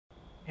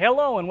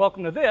Hello and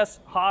welcome to this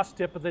Haas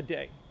Tip of the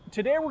Day.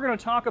 Today we're going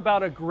to talk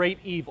about a great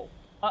evil,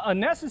 a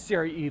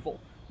necessary evil,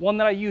 one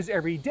that I use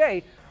every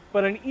day,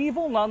 but an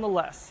evil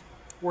nonetheless.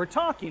 We're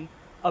talking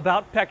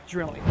about PEC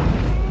drilling.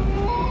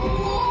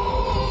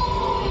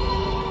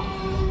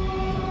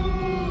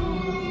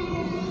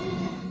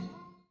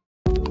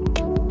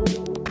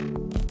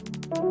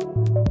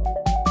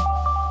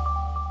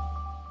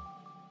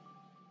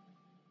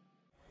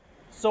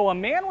 So a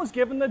man was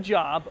given the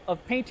job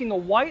of painting the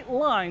white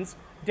lines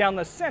down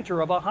the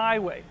center of a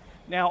highway.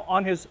 Now,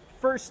 on his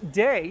first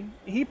day,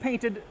 he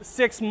painted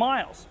 6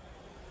 miles.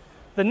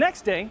 The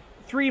next day,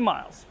 3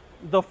 miles.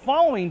 The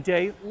following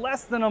day,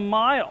 less than a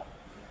mile.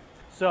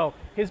 So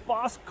his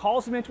boss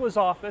calls him into his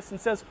office and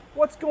says,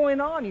 "What's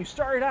going on? You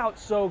started out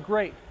so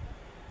great."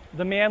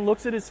 The man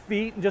looks at his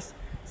feet and just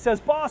says,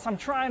 "Boss, I'm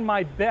trying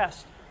my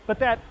best, but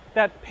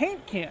that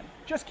paint can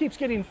just keeps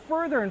getting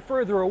further and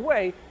further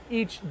away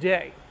each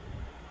day."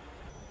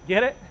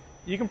 Get it?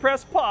 You can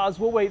press pause,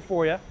 we'll wait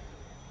for you.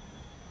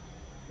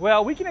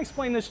 Well, we can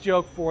explain this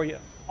joke for you.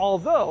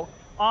 Although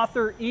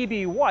author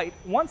E.B. White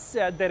once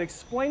said that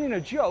explaining a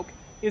joke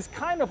is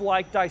kind of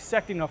like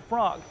dissecting a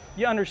frog.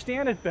 You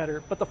understand it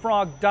better, but the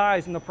frog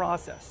dies in the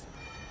process.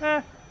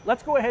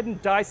 Let's go ahead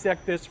and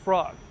dissect this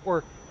frog,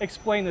 or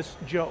explain this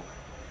joke.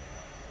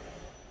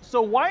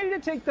 So why did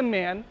it take the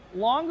man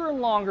longer and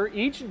longer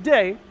each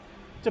day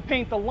to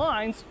paint the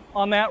lines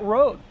on that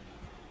road?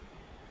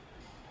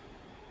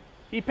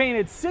 He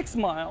painted 6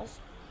 miles,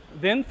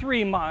 then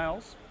 3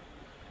 miles,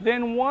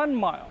 then 1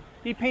 mile.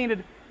 He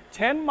painted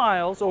 10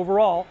 miles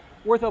overall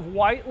worth of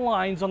white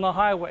lines on the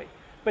highway,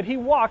 but he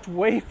walked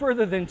way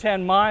further than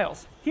 10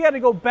 miles. He had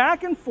to go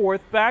back and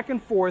forth, back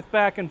and forth,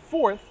 back and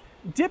forth,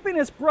 dipping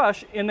his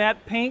brush in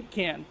that paint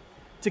can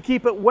to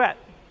keep it wet.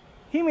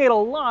 He made a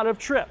lot of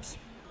trips.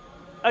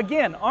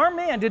 Again, our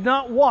man did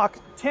not walk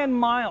 10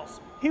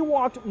 miles. He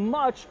walked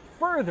much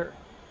further.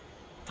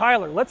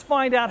 Tyler, let's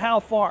find out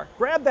how far.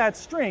 Grab that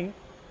string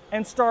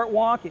and start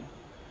walking.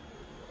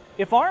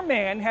 If our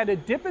man had to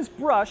dip his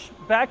brush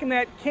back in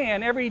that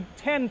can every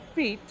 10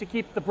 feet to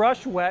keep the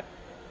brush wet,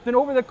 then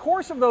over the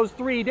course of those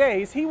 3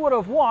 days, he would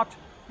have walked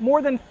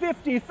more than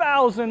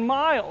 50,000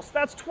 miles.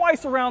 That's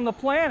twice around the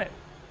planet.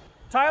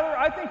 Tyler,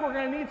 I think we're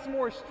going to need some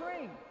more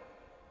string.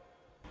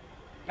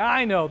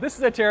 I know, this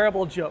is a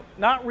terrible joke,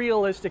 not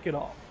realistic at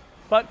all.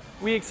 But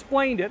we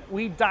explained it,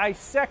 we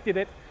dissected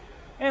it,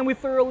 and we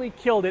thoroughly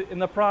killed it in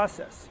the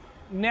process.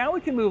 Now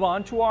we can move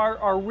on to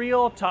our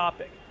real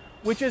topic,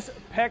 which is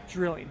PEC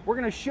drilling. We're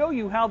going to show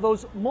you how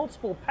those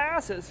multiple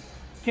passes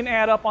can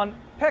add up on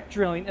PEC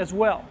drilling as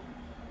well.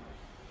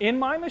 In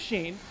my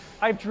machine,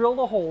 I've drilled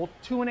a hole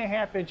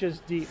 2.5 inches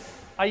deep.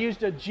 I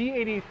used a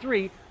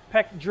G83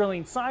 PEC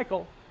drilling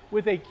cycle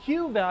with a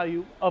Q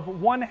value of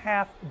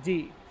 1/2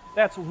 D.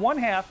 That's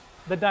 1/2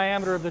 the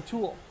diameter of the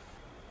tool.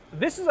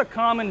 This is a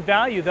common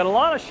value that a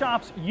lot of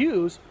shops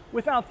use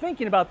without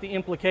thinking about the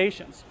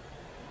implications.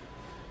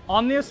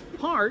 On this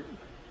part,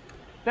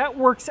 that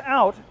works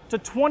out to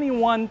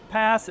 21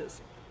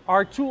 passes.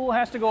 Our tool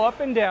has to go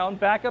up and down,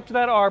 back up to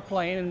that R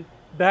plane and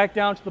back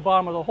down to the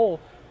bottom of the hole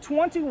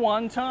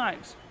 21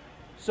 times.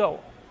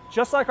 So,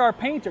 just like our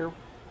painter,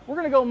 we're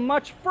going to go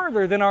much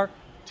further than our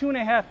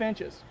 2.5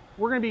 inches.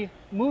 We're going to be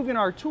moving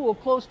our tool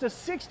close to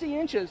 60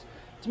 inches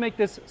to make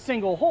this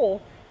single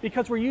hole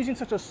because we're using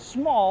such a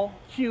small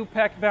Q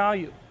PEC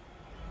value.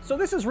 So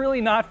this is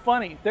really not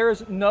funny. There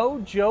is no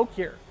joke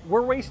here.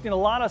 We're wasting a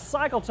lot of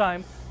cycle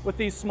time with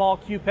these small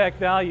Q PEC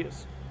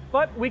values.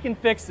 But we can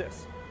fix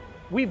this.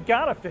 We've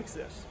got to fix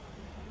this.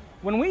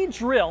 When we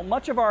drill,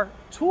 much of our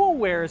tool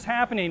wear is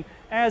happening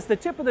as the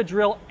tip of the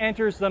drill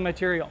enters the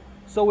material.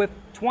 So with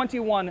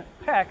 21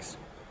 PECs,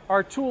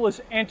 our tool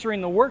is entering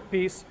the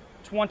workpiece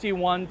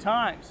 21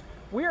 times.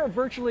 We are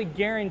virtually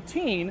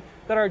guaranteeing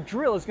that our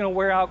drill is going to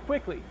wear out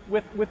quickly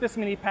with this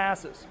many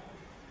passes.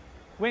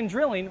 When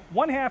drilling,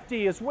 1/2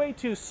 D is way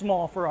too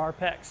small for our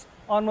PECs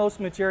on most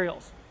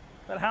materials.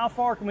 But how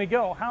far can we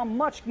go? How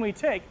much can we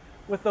take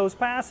with those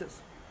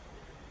passes?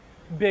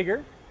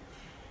 Bigger?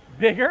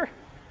 Bigger?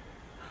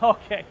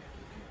 Okay.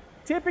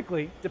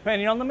 Typically,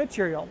 depending on the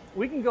material,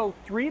 we can go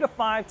 3 to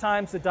 5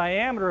 times the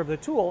diameter of the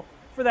tool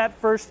for that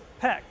first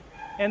PEC.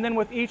 And then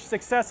with each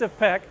successive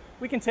PEC,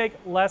 we can take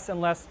less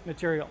and less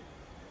material.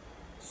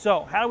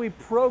 So, how do we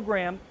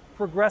program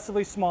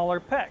progressively smaller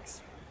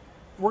PECs?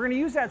 We're going to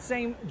use that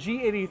same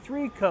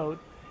G83 code,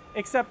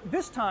 except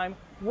this time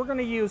we're going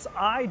to use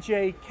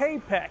IJK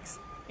PECs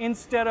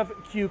instead of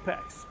Q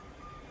PECs.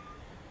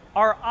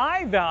 Our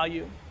I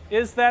value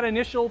is that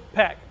initial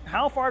PEC.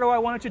 How far do I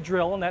want it to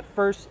drill in that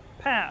first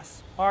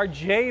pass? Our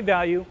J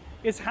value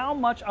is how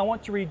much I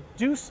want to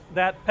reduce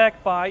that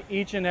PEC by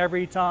each and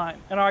every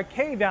time. And our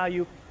K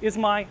value is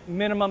my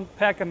minimum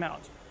PEC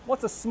amount.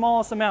 What's the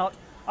smallest amount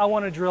I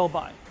want to drill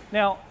by?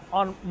 Now,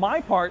 on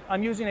my part,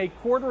 I'm using a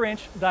 1/4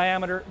 inch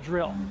diameter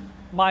drill.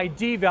 My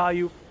D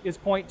value is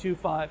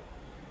 0.25.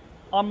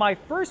 On my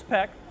first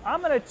PEC, I'm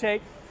going to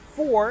take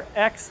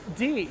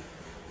 4XD.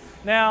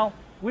 Now,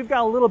 we've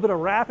got a little bit of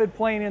rapid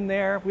plane in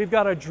there. We've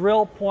got a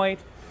drill point.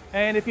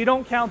 And if you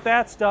don't count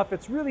that stuff,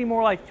 it's really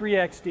more like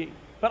 3XD.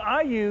 But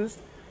I used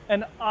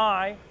an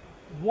I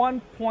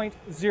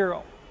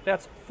 1.0.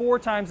 That's 4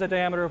 times the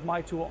diameter of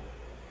my tool.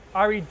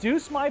 I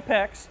reduced my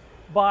PEX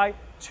by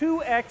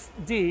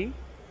 2XD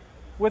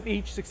with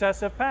each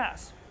successive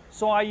pass.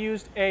 So I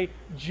used a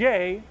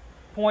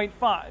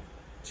J.5.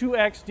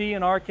 2XD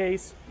in our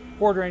case,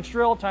 1/4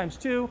 drill times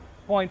 2,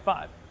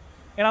 0.5.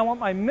 And I want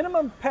my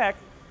minimum PEC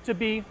to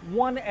be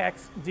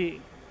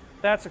 1XD.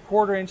 That's a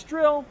 1/4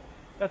 drill.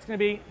 That's going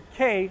to be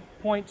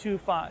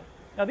K.25.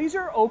 Now these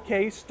are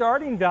okay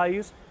starting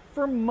values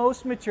for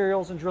most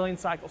materials and drilling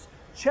cycles.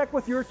 Check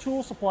with your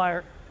tool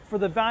supplier for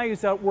the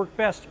values that work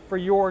best for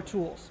your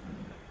tools.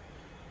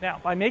 Now,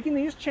 by making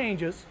these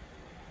changes,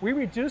 we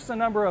reduce the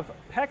number of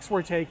PECs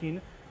we're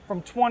taking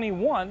from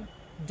 21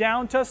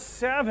 down to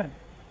 7.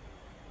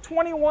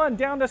 21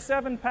 down to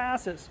 7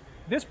 passes.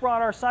 This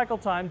brought our cycle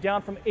time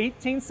down from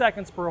 18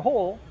 seconds per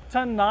hole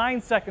to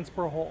 9 seconds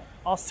per hole.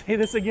 I'll say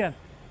this again.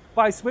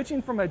 By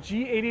switching from a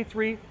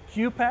G83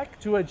 QPEC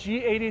to a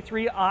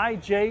G83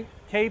 IJ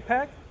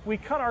KPEC, we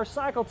cut our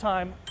cycle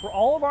time for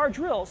all of our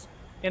drills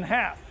in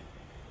half.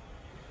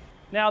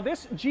 Now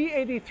this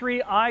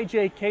G83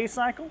 IJK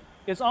cycle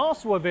is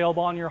also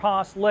available on your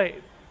Haas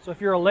lathe. So if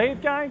you're a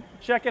lathe guy,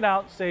 check it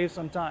out, save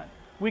some time.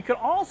 We could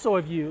also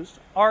have used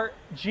our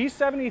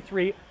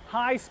G73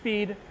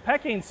 high-speed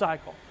pecking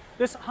cycle.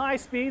 This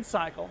high-speed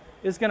cycle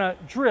is going to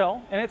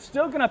drill, and it's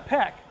still going to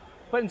peck,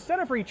 but instead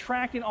of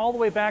retracting all the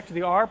way back to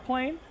the R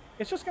plane,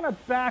 it's just going to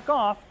back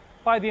off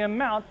by the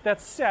amount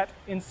that's set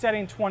in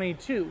setting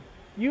 22,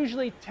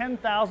 usually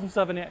 10,000ths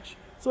of an inch.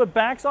 So it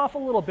backs off a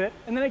little bit,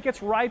 and then it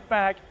gets right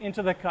back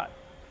into the cut.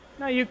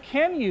 Now you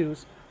can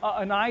use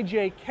an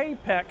IJK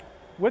pec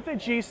with a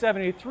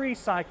G73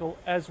 cycle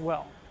as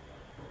well.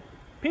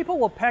 People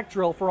will peck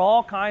drill for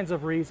all kinds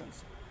of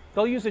reasons.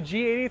 They'll use a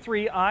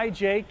G83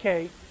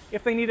 IJK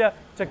if they need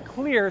to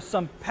clear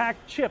some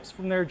packed chips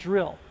from their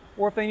drill,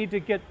 or if they need to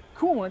get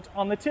coolant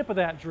on the tip of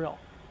that drill.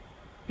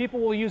 People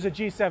will use a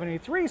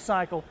G73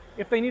 cycle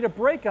if they need to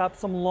break up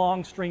some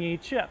long stringy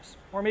chips,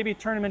 or maybe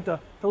turn them into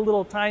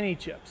little tiny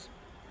chips.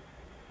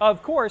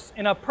 Of course,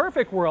 in a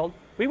perfect world,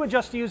 we would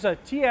just use a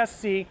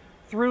TSC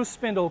through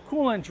spindle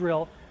coolant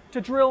drill to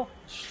drill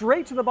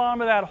straight to the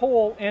bottom of that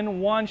hole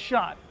in one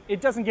shot. It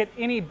doesn't get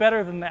any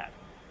better than that.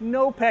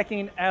 No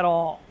pecking at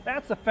all.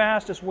 That's the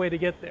fastest way to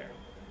get there.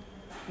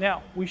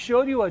 Now, we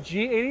showed you a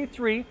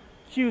G83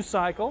 Q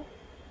cycle.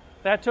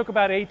 That took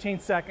about 18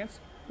 seconds.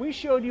 We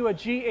showed you a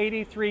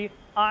G83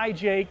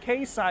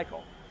 IJK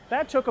cycle.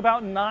 That took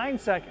about 9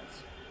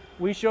 seconds.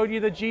 We showed you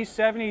the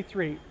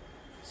G73,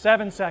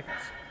 7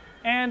 seconds.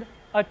 And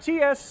a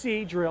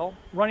TSC drill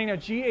running a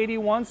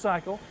G81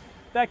 cycle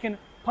that can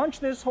punch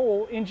this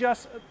hole in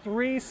just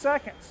 3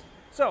 seconds.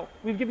 So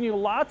we've given you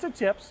lots of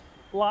tips,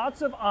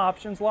 lots of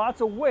options, lots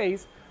of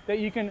ways that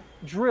you can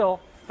drill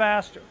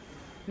faster.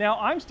 Now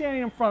I'm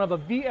standing in front of a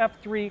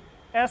VF3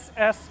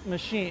 SS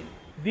machine.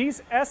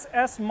 These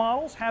SS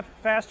models have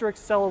faster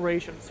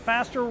accelerations,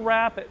 faster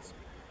rapids,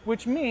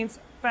 which means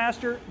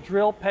faster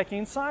drill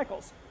pecking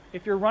cycles.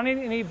 If you're running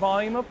any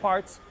volume of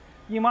parts,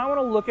 you might want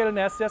to look at an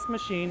SS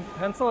machine,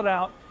 pencil it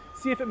out,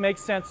 see if it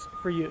makes sense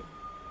for you.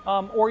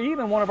 Or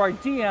even one of our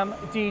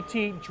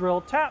DM-DT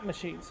drill tap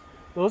machines.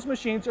 Those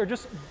machines are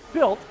just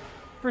built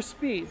for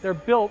speed. They're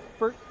built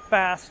for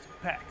fast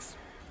PECs.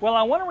 Well,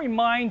 I want to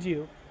remind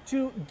you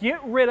to get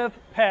rid of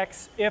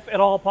PECs if at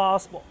all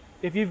possible.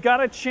 If you've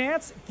got a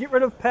chance, get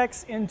rid of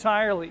PECs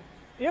entirely.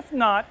 If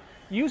not,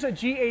 use a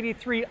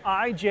G83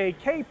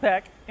 IJK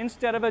PEC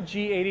instead of a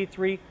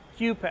G83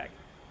 Q PEC.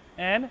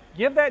 And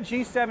give that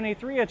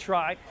G73 a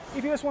try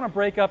if you just want to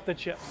break up the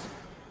chips.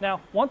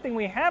 Now, one thing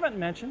we haven't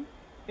mentioned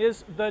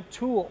is the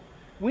tool.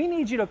 We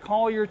need you to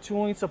call your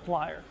tooling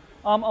supplier.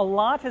 A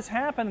lot has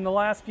happened in the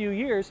last few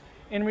years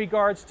in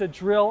regards to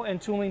drill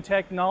and tooling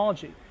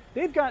technology.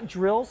 They've got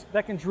drills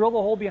that can drill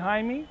the hole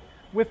behind me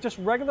with just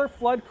regular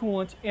flood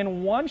coolant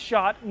in one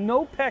shot,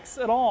 no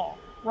PECs at all,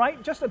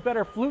 right? Just a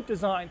better flute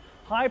design,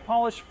 high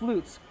polished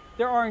flutes.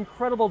 There are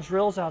incredible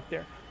drills out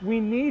there. We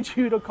need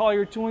you to call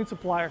your tooling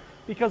supplier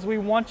because we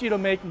want you to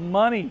make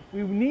money.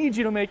 We need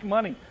you to make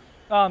money.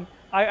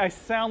 I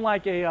sound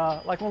like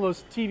like one of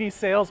those TV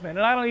salesmen,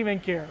 and I don't even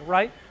care,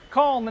 right?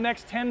 Call in the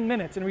next 10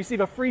 minutes and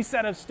receive a free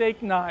set of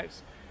steak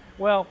knives.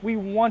 Well, we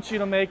want you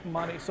to make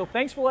money. So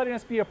thanks for letting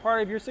us be a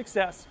part of your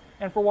success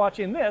and for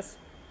watching this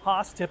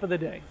Haas Tip of the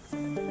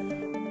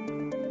Day.